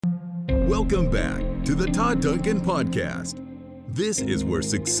Welcome back to the Todd Duncan Podcast. This is where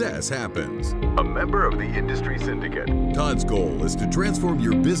success happens. A member of the Industry Syndicate, Todd's goal is to transform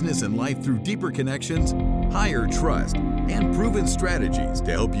your business and life through deeper connections, higher trust, and proven strategies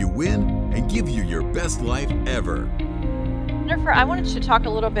to help you win and give you your best life ever. Jennifer, I wanted to talk a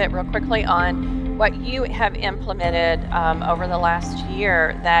little bit real quickly on what you have implemented over the last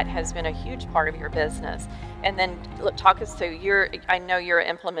year that has been a huge part of your business. And then talk us through I know you're an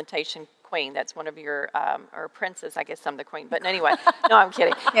implementation queen. That's one of your, or princess, I guess I'm the queen. But anyway, no, I'm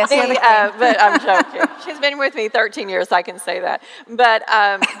kidding. Yes, you're the queen. But I'm joking. She's been with me 13 years, I can say that. But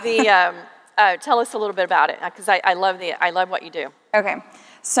tell us a little bit about it, because I love what you do. Okay.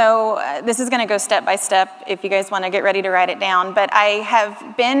 So this is going to go step by step if you guys want to get ready to write it down. But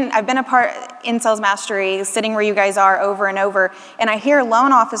I've been a part in Sales Mastery, sitting where you guys are over and over, and I hear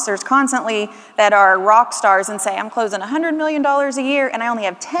loan officers constantly that are rock stars and say, I'm closing $100 million a year and I only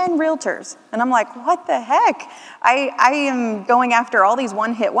have 10 realtors. And I'm like, what the heck? I am going after all these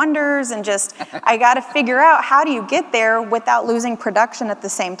one-hit wonders and just, I got to figure out how do you get there without losing production at the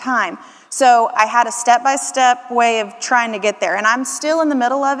same time. So I had a step-by-step way of trying to get there, and I'm still in the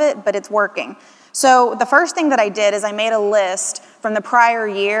middle of it, but it's working. So the first thing that I did is I made a list from the prior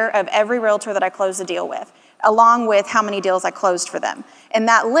year of every realtor that I closed a deal with, along with how many deals I closed for them. And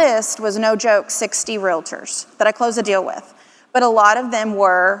that list was, no joke, 60 realtors that I closed a deal with. But a lot of them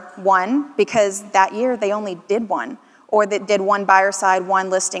were one, because that year they only did one, or that did one buyer side, one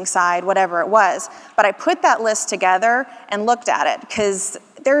listing side, whatever it was. But I put that list together and looked at it, because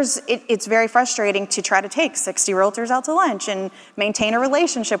it's very frustrating to try to take 60 realtors out to lunch and maintain a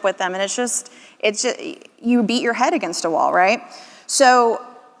relationship with them. And it's just, you beat your head against a wall, right? So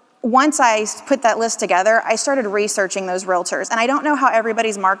once I put that list together, I started researching those realtors. And I don't know how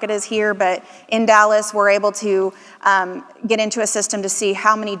everybody's market is here, but in Dallas, we're able to get into a system to see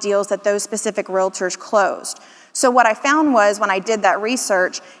how many deals that those specific realtors closed. So what I found was, when I did that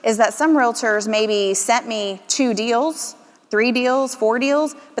research, is that some realtors maybe sent me 2 deals, 3 deals, 4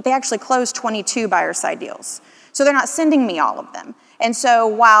 deals, but they actually closed 22 buyer side deals. So they're not sending me all of them. And so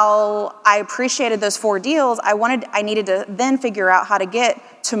while I appreciated those 4 deals, I needed to then figure out how to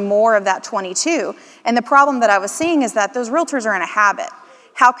get to more of that 22. And the problem that I was seeing is that those realtors are in a habit.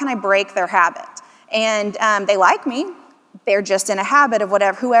 How can I break their habit? And they like me. They're just in a habit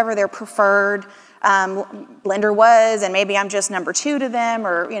of whoever their preferred lender was, and maybe I'm just number 2 to them,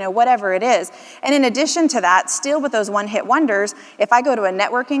 or whatever it is. And in addition to that, still with those one-hit wonders, if I go to a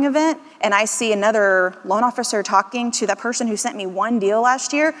networking event and I see another loan officer talking to that person who sent me 1 deal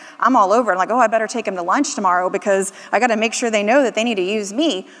last year, I'm all over. I'm like, I better take them to lunch tomorrow, because I got to make sure they know that they need to use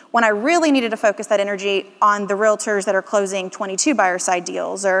me, when I really needed to focus that energy on the realtors that are closing 22 buyer side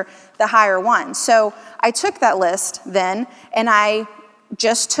deals or the higher ones. So I took that list then, and I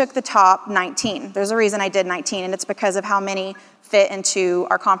just took the top 19. There's a reason I did 19, and it's because of how many fit into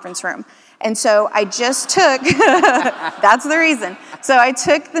our conference room. And so I just took, that's the reason. So I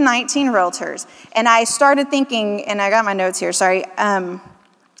took the 19 realtors, and I started thinking, and I got my notes here, sorry,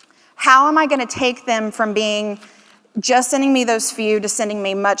 how am I going to take them from being just sending me those few to sending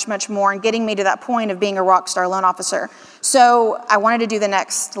me much, much more, and getting me to that point of being a rock star loan officer? So I wanted to do the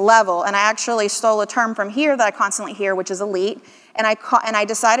next level, and I actually stole a term from here that I constantly hear, which is elite. And I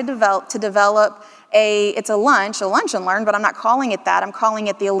decided to develop it's a lunch and learn, but I'm not calling it that. I'm calling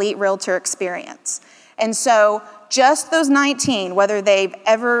it the Elite Realtor Experience. And so just those 19, whether they've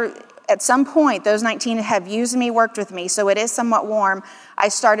ever, at some point, those 19 have used me, worked with me, so it is somewhat warm, I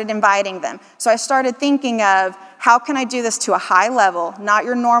started inviting them. So I started thinking of, how can I do this to a high level, not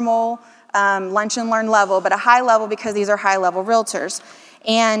your normal lunch and learn level, but a high level, because these are high level realtors.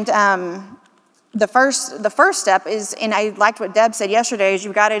 And the first step is, and I liked what Deb said yesterday, is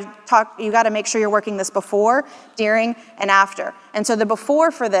you got to make sure you're working this before, during, and after. And so the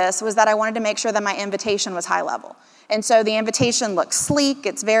before for this was that I wanted to make sure that my invitation was high level. And so the invitation looks sleek,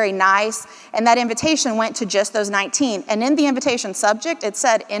 it's very nice, and that invitation went to just those 19. And in the invitation subject, it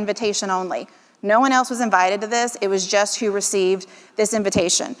said invitation only. No one else was invited to this, it was just who received this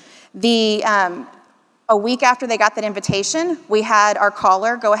invitation. A week after they got that invitation, we had our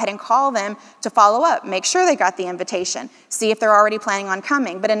caller go ahead and call them to follow up, make sure they got the invitation, see if they're already planning on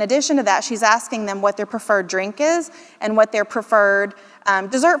coming. But in addition to that, she's asking them what their preferred drink is and what their preferred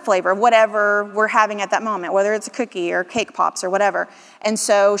dessert flavor, whatever we're having at that moment, whether it's a cookie or cake pops or whatever. And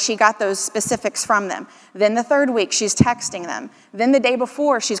so she got those specifics from them. Then the third week, she's texting them. Then the day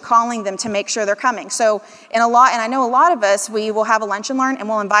before, she's calling them to make sure they're coming. So and I know a lot of us, we will have a lunch and learn, and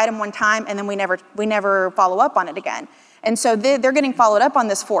we'll invite them one time, and then we never follow up on it again. And so they're getting followed up on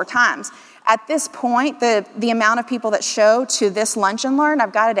this 4 times. At this point, the amount of people that show to this Lunch and Learn,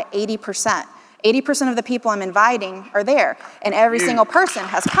 I've got it at 80%. 80% of the people I'm inviting are there, and every single person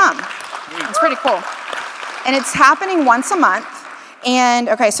has come. It's pretty cool. And it's happening once a month. And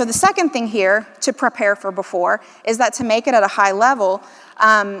okay, so the second thing here to prepare for before is that to make it at a high level,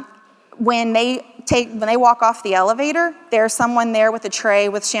 when they walk off the elevator, there's someone there with a tray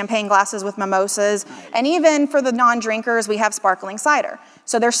with champagne glasses with mimosas, and even for the non-drinkers, we have sparkling cider.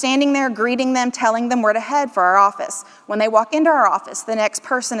 So they're standing there greeting them, telling them where to head for our office. When they walk into our office, the next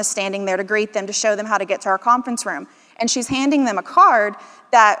person is standing there to greet them, to show them how to get to our conference room. And she's handing them a card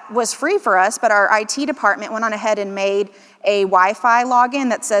that was free for us, but our IT department went on ahead and made a Wi-Fi login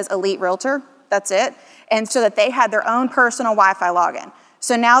that says Elite Realtor. That's it. And so that they had their own personal Wi-Fi login.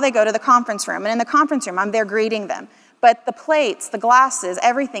 So now they go to the conference room, and in the conference room, I'm there greeting them. But the plates, the glasses,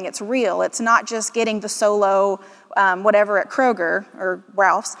 everything, it's real. It's not just getting the solo whatever at Kroger or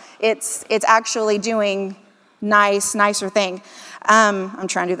Ralph's. It's actually doing nicer thing. I'm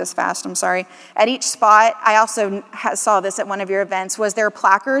trying to do this fast, I'm sorry. At each spot, I also saw this at one of your events, was there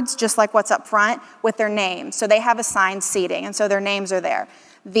placards, just like what's up front, with their names. So they have assigned seating, and so their names are there.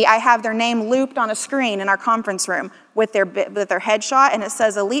 I have their name looped on a screen in our conference room with their headshot, and it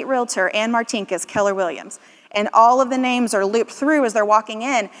says Elite Realtor, Ann Martinkus, Keller Williams. And all of the names are looped through as they're walking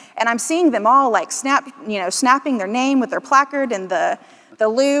in, and I'm seeing them all like snapping their name with their placard and the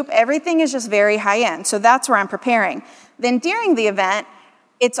loop. Everything is just very high end. So that's where I'm preparing. Then during the event,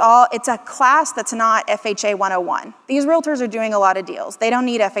 it's a class that's not FHA 101. These realtors are doing a lot of deals. They don't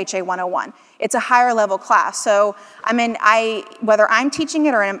need FHA 101. It's a higher level class. So whether I'm teaching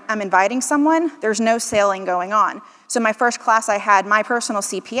it or I'm inviting someone, there's no selling going on. So my first class, I had my personal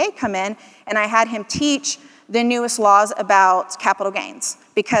CPA come in, and I had him teach the newest laws about capital gains,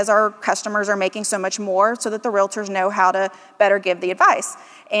 because our customers are making so much more, so that the realtors know how to better give the advice.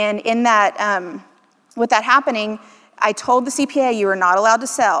 And in that, with that happening, I told the CPA, you are not allowed to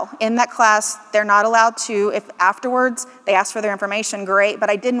sell. In that class, they're not allowed to, if afterwards they ask for their information, great, but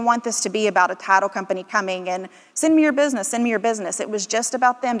I didn't want this to be about a title company coming and send me your business, send me your business. It was just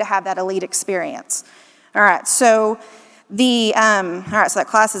about them to have that elite experience. All right, so so that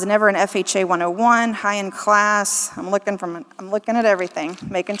class is never an FHA 101, high-end class. I'm looking at everything,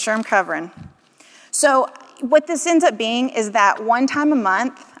 making sure I'm covering. So what this ends up being is that one time a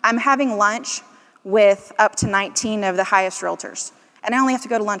month, I'm having lunch with up to 19 of the highest realtors. And I only have to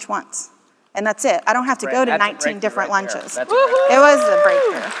go to lunch once. And that's it. I don't have to go to 19 different lunches. It was a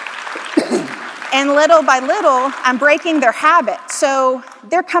breakthrough. And little by little, I'm breaking their habit. So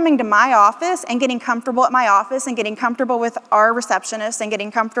they're coming to my office and getting comfortable at my office and getting comfortable with our receptionist and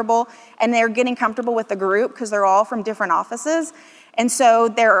getting comfortable, and they're getting comfortable with the group because they're all from different offices. And so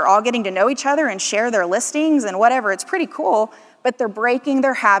they're all getting to know each other and share their listings and whatever. It's pretty cool, but they're breaking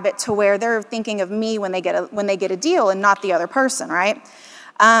their habit to where they're thinking of me when they get a deal and not the other person, right?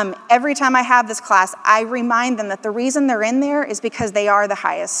 Every time I have this class, I remind them that the reason they're in there is because they are the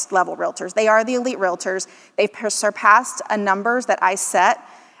highest level realtors. They are the elite realtors. They've surpassed numbers that I set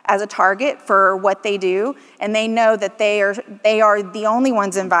as a target for what they do, and they know that they are the only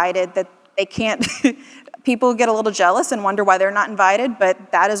ones invited, that they can't, people get a little jealous and wonder why they're not invited,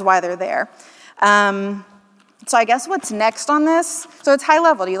 but that is why they're there. So I guess what's next on this, so it's high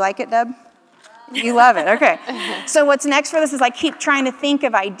level. Do you like it, Deb? You love it, okay. So what's next for this is I keep trying to think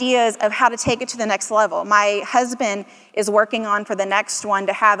of ideas of how to take it to the next level. My husband is working on, for the next one,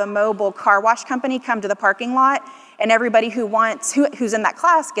 to have a mobile car wash company come to the parking lot, and everybody who's in that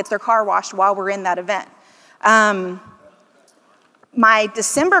class gets their car washed while we're in that event. My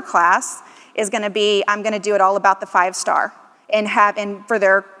December class is going to be, I'm going to do it all about the 5-star, and have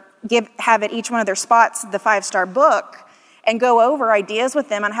at each one of their spots the 5-star book, and go over ideas with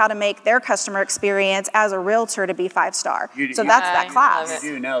them on how to make their customer experience as a realtor to be 5-star. So that's that class.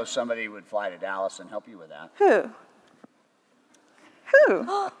 You do know somebody would fly to Dallas and help you with that. Who?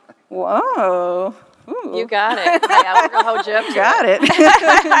 Whoa. Ooh. You got it. Yeah, we're going to hold you up to Got it.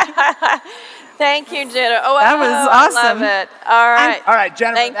 Thank you, Jenna. Oh, that was awesome. I love it. All right. All right,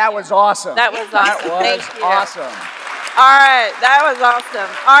 Jennifer, that was awesome. That was awesome. That was awesome. All right, that was awesome.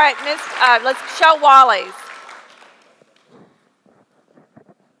 All right, let's show Wally's.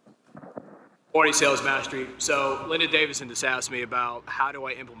 Morning, Sales Mastery. So Linda Davison just asked me about how do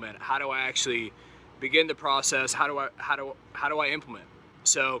I implement it? How do I actually begin the process? How do I implement?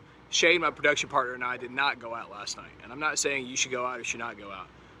 So Shane, my production partner, and I did not go out last night. And I'm not saying you should go out or should not go out.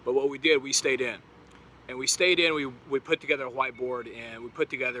 But what we did, we stayed in. And we stayed in, we put together a whiteboard, and we put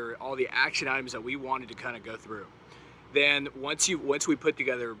together all the action items that we wanted to kind of go through. Then once we put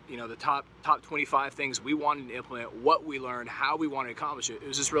together, the top 25 things we wanted to implement, what we learned, how we wanted to accomplish it, it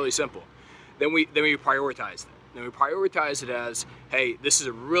was just really simple. Then we prioritize it. Then we prioritize it as, hey, this is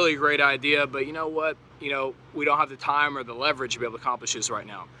a really great idea, but you know what? We don't have the time or the leverage to be able to accomplish this right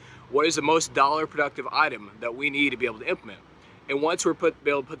now. What is the most dollar productive item that we need to be able to implement? And once we're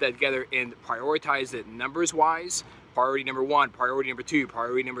able to put that together and prioritize it numbers wise, priority number 1, priority number 2,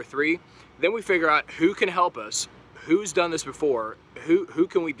 priority number 3, then we figure out who can help us, who's done this before, who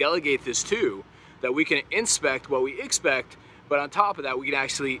can we delegate this to, that we can inspect what we expect, but on top of that,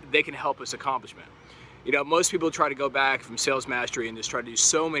 they can help us accomplish it. Most people try to go back from sales mastery and just try to do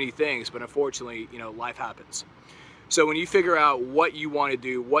so many things, but unfortunately, life happens. So when you figure out what you want to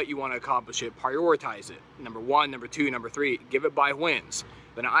do, what you want to accomplish it, prioritize it. Number 1, number 2, number 3, give it by wins.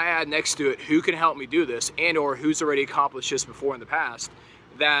 Then I add next to it, who can help me do this, and or who's already accomplished this before in the past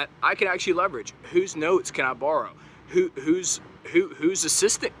that I can actually leverage. Whose notes can I borrow? Whose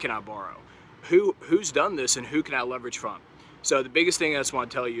assistant can I borrow? Who's done this and who can I leverage from? So the biggest thing I just want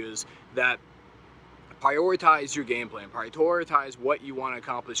to tell you is that prioritize your game plan. Prioritize what you want to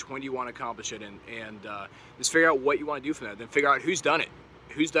accomplish, when you want to accomplish it, and just figure out what you want to do from that. Then figure out who's done it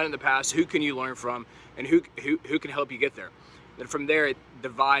in the past, who can you learn from, and who can help you get there. Then from there,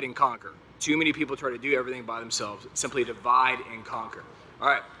 divide and conquer. Too many people try to do everything by themselves. Simply divide and conquer. All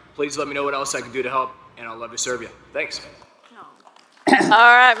right, please let me know what else I can do to help, and I'll love to serve you. Thanks. All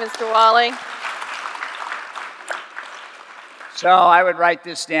right, Mr. Wally. So I would write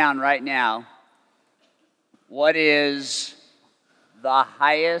this down right now. What is the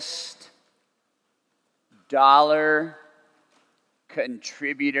highest dollar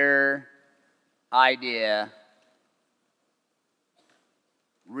contributor idea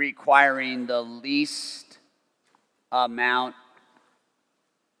requiring the least amount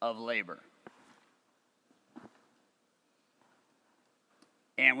of labor?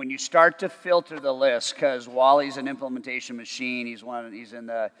 And when you start to filter the list, because Wally's an implementation machine, he's in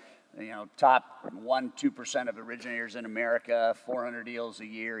the top 1-2% of originators in America, 400 deals a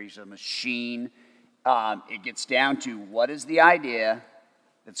year. He's a machine. It gets down to what is the idea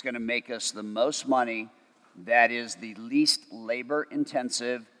that's going to make us the most money, that is the least labor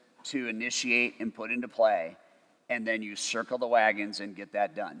intensive to initiate and put into play, and then you circle the wagons and get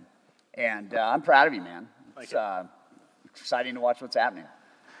that done. And I'm proud of you, man. It's exciting to watch what's happening.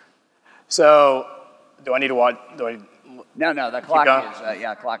 So, do I need to watch? No, the clock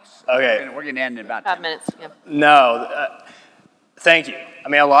is, clock's, okay. We're going to end in about 5 minutes, yeah. No, thank you.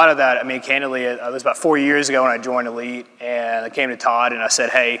 A lot of that, candidly, it was about 4 years ago when I joined Elite, and I came to Todd and I said,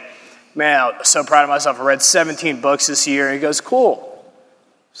 hey, man, I'm so proud of myself. I read 17 books this year. And he goes, cool.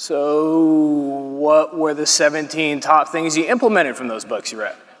 So what were the 17 top things you implemented from those books you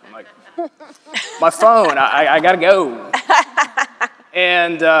read? I'm like, my phone, I got to go.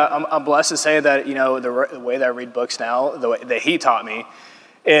 And I'm blessed to say that, the way that I read books now, the way that he taught me,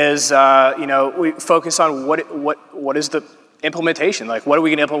 is, we focus on what is the implementation. Like, what are we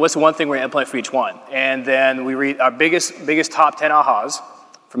going to implement? What's the one thing we're going to implement for each one? And then we read our biggest top 10 ahas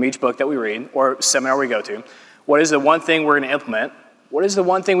from each book that we read or seminar we go to. What is the one thing we're going to implement? What is the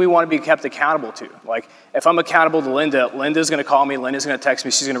one thing we want to be kept accountable to? Like, if I'm accountable to Linda's going to call me, Linda's going to text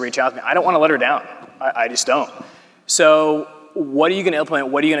me, she's going to reach out to me. I don't want to let her down. I just don't. So what are you going to implement?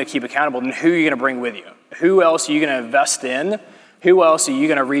 What are you going to keep accountable? And who are you going to bring with you? Who else are you going to invest in? Who else are you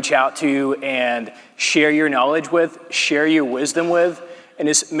going to reach out to and share your knowledge with, share your wisdom with, and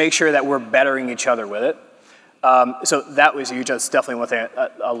just make sure that we're bettering each other with it? So that was huge. That's definitely one thing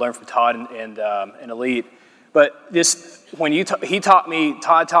I learned from Todd and Elite. But this, when Todd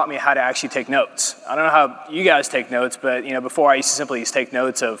taught me how to actually take notes. I don't know how you guys take notes, but before I used to simply just take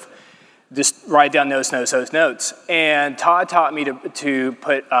notes of just write down notes. And Todd taught me to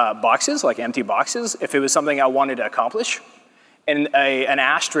put boxes, like empty boxes, if it was something I wanted to accomplish, and an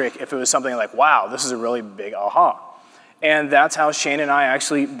asterisk if it was something like, wow, this is a really big aha. And that's how Shane and I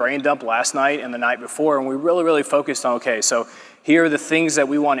actually brain dumped last night and the night before, and we really, really focused on, okay, so here are the things that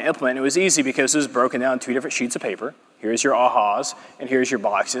we want to implement. It was easy because it was broken down 2 different sheets of paper. Here's your ahas, and here's your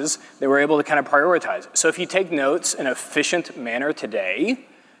boxes. They were able to kind of prioritize. So if you take notes in an efficient manner today,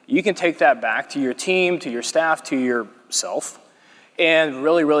 you can take that back to your team, to your staff, to yourself, and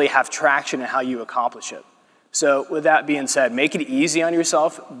really, really have traction in how you accomplish it. So with that being said, make it easy on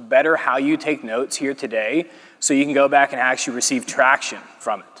yourself, better how you take notes here today, so you can go back and actually receive traction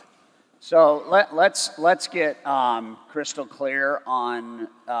from it. So let's get crystal clear on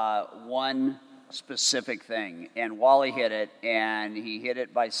one specific thing. And Wally hit it, and he hit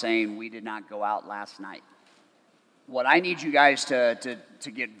it by saying we did not go out last night. What I need you guys to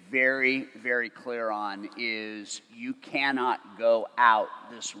get very, very clear on is you cannot go out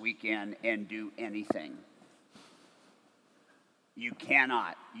this weekend and do anything. You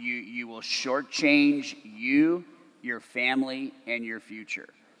cannot. You will shortchange you, your family, and your future.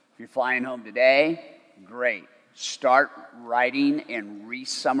 If you're flying home today, great. Start writing and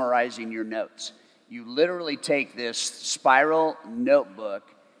re-summarizing your notes. You literally take this spiral notebook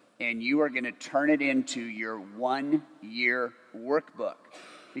and you are going to turn it into your 1-year workbook.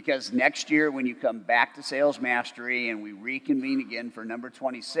 Because next year when you come back to Sales Mastery and we reconvene again for number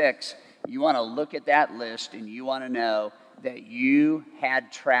 26, you want to look at that list and you want to know that you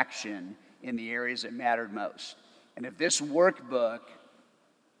had traction in the areas that mattered most. And if this workbook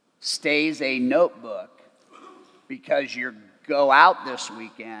stays a notebook because you go out this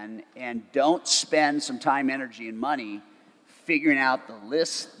weekend and don't spend some time, energy, and money figuring out the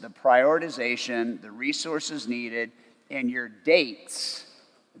list, the prioritization, the resources needed, and your dates,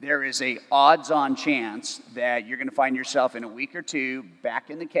 there is a odds-on chance that you're going to find yourself in a week or two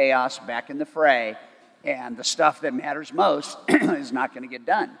back in the chaos, back in the fray, and the stuff that matters most is not going to get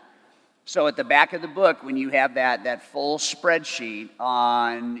done. So at the back of the book, when you have that full spreadsheet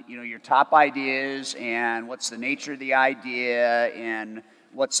on your top ideas and what's the nature of the idea and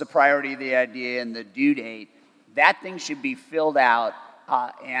what's the priority of the idea and the due date, that thing should be filled out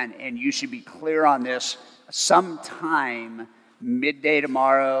and you should be clear on this sometime midday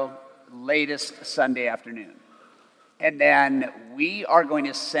tomorrow, latest Sunday afternoon. And then we are going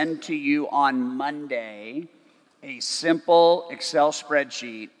to send to you on Monday a simple Excel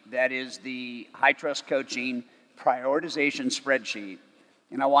spreadsheet that is the High Trust Coaching prioritization spreadsheet.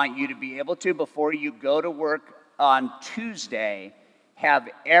 And I want you to be able to, before you go to work on Tuesday, have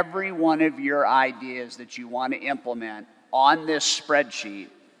every one of your ideas that you want to implement on this spreadsheet.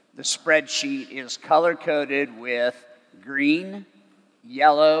 The spreadsheet is color-coded with green,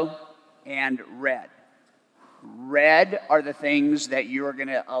 yellow, and red. Red are the things that you are going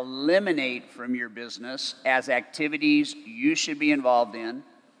to eliminate from your business as activities you should be involved in.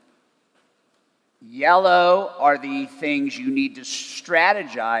 Yellow are the things you need to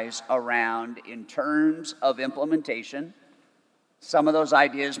strategize around in terms of implementation. Some of those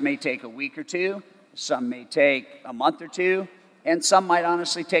ideas may take a week or two, some may take a month or two, and some might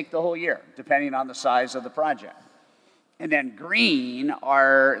honestly take the whole year, depending on the size of the project. And then green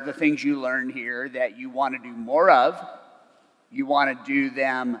are the things you learn here that you want to do more of, you want to do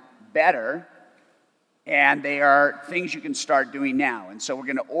them better, and they are things you can start doing now. And so we're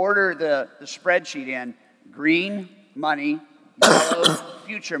going to order the spreadsheet in green, money, yellow,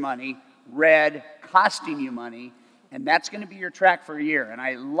 future money, red, costing you money, and that's going to be your track for a year. And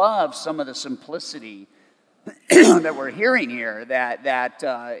I love some of the simplicity that we're hearing here that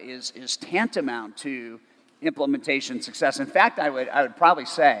is tantamount to implementation success. In fact, I would probably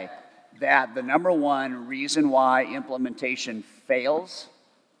say that the number one reason why implementation fails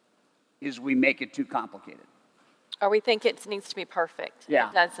is we make it too complicated. Or we think it needs to be perfect. Yeah.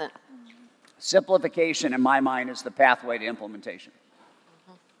 It doesn't. Simplification, in my mind, is the pathway to implementation.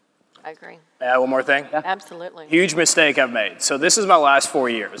 I agree. One more thing? Yeah. Absolutely. Huge mistake I've made. So this is my last 4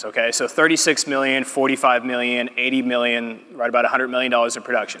 years, okay? So 36 million, 45 million, 80 million, right about $100 million in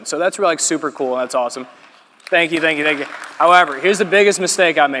production. So that's really super cool. That's awesome. Thank you. However, here's the biggest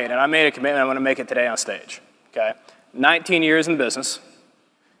mistake I made, and I made a commitment. I'm going to make it today on stage, okay? 19 years in the business,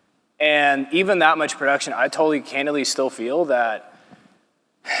 and even that much production, I totally candidly still feel that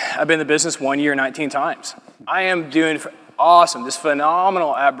I've been in the business 1 year, 19 times. I am doing awesome, just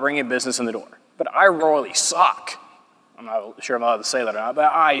phenomenal at bringing business in the door, but I royally suck. I'm not sure I'm allowed to say that or not,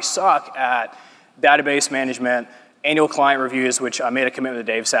 but I suck at database management, annual client reviews, which I made a commitment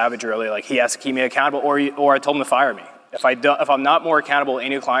to Dave Savage earlier, like he has to keep me accountable, or I told him to fire me. If I'm not more accountable at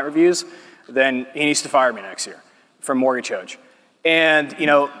annual client reviews, then he needs to fire me next year from Mortgage Coach. And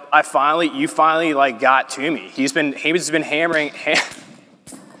you finally like got to me. He's been hammering.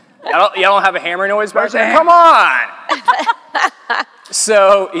 Y'all don't have a hammer noise back there? Come on!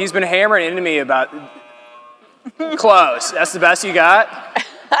 So he's been hammering into me about close. That's the best you got?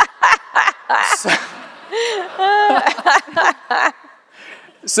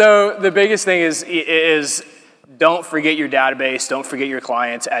 So the biggest thing is don't forget your database, don't forget your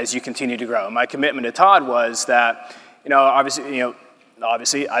clients as you continue to grow. My commitment to Todd was that,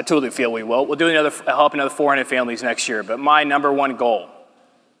 obviously, I totally feel we will. We'll do help another 400 families next year. But my number one goal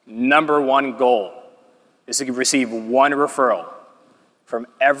is to receive one referral from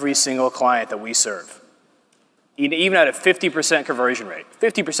every single client that we serve. Even at a 50% conversion rate.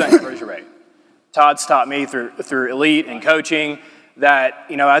 Todd's taught me through Elite and coaching that,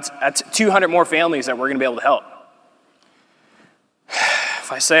 that's 200 more families that we're going to be able to help.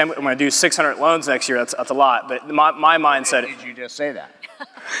 If I say I'm going to do 600 loans next year, that's a lot. But my mindset... Did you just say that?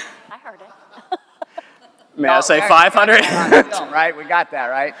 I heard it. May I say 500? Right? We got that,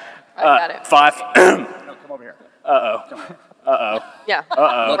 right? I got it. No, come over here. Yeah.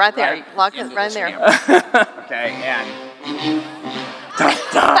 Uh-oh. Right there. Right Lock it into right this there. camera. Okay, and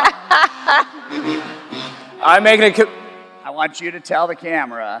I'm making a... I want you to tell the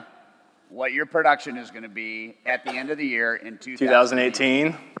camera what your production is going to be at the end of the year in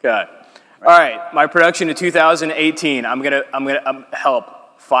 2018? Okay. All right, my production in 2018, I'm gonna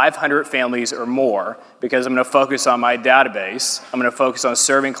help 500 families or more because I'm gonna focus on my database. I'm gonna focus on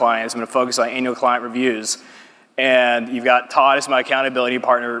serving clients. I'm gonna focus on annual client reviews. And you've got Todd as my accountability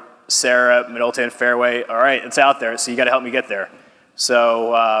partner, Sarah, Middleton, Fairway. All right, it's out there, so you gotta help me get there.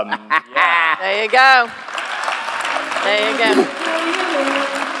 So, yeah. There you go. There you go.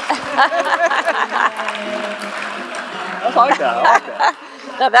 I like that.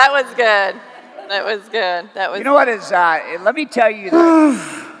 No, that was good. That was good. That was. You know what is, let me tell you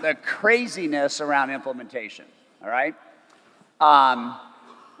the craziness around implementation, all right?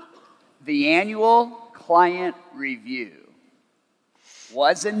 The annual client review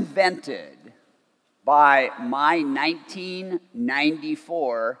was invented by my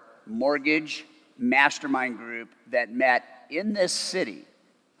 1994 mortgage mastermind group that met in this city.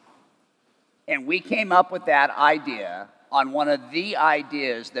 And we came up with that idea on one of the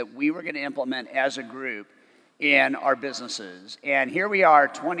ideas that we were going to implement as a group in our businesses. And here we are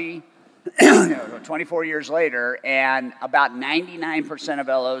 24 years later, and about 99% of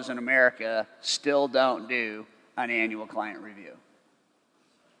LOs in America still don't do an annual client review.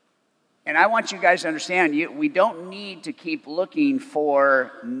 And I want you guys to understand, we don't need to keep looking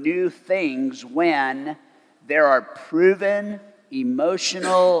for new things when there are proven,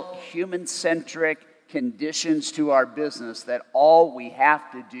 emotional, human-centric conditions to our business that all we have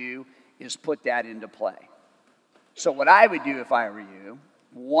to do is put that into play. So what I would do if I were you,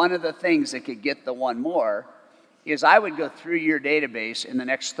 one of the things that could get the one more is I would go through your database in the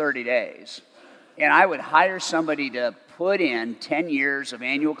next 30 days, and I would hire somebody to put in 10 years of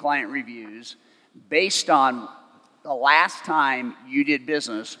annual client reviews based on the last time you did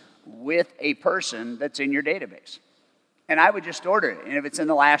business with a person that's in your database. And I would just order it. And if it's in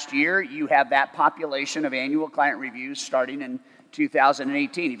the last year, you have that population of annual client reviews starting in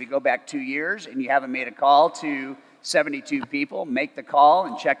 2018. If you go back 2 years and you haven't made a call to 72 people, make the call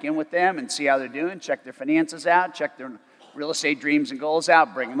and check in with them and see how they're doing, check their finances out, check their real estate dreams and goals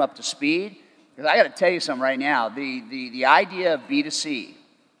out, bring them up to speed. Because I got to tell you something right now, the idea of B2C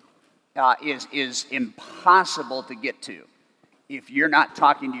is impossible to get to if you're not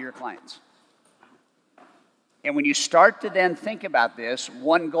talking to your clients. And when you start to then think about this,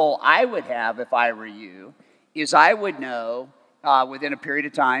 one goal I would have if I were you is I would know within a period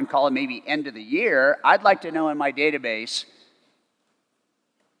of time, call it maybe end of the year, I'd like to know in my database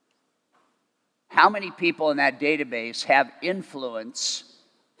how many people in that database have influence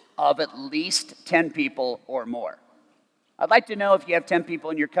of at least 10 people or more. I'd like to know if you have 10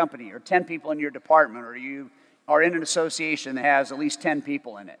 people in your company or 10 people in your department or you are in an association that has at least 10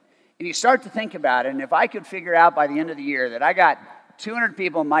 people in it. And you start to think about it, and if I could figure out by the end of the year that I got 200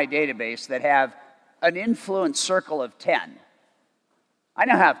 people in my database that have an influence circle of 10, I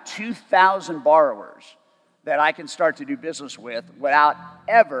now have 2,000 borrowers that I can start to do business with without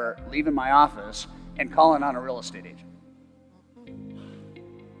ever leaving my office and calling on a real estate agent.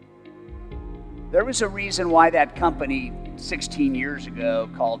 There was a reason why that company 16 years ago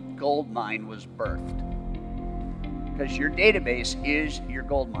called Goldmine was birthed. Because your database is your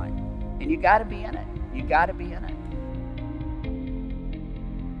gold mine. And you got to be in it. You got to be in it.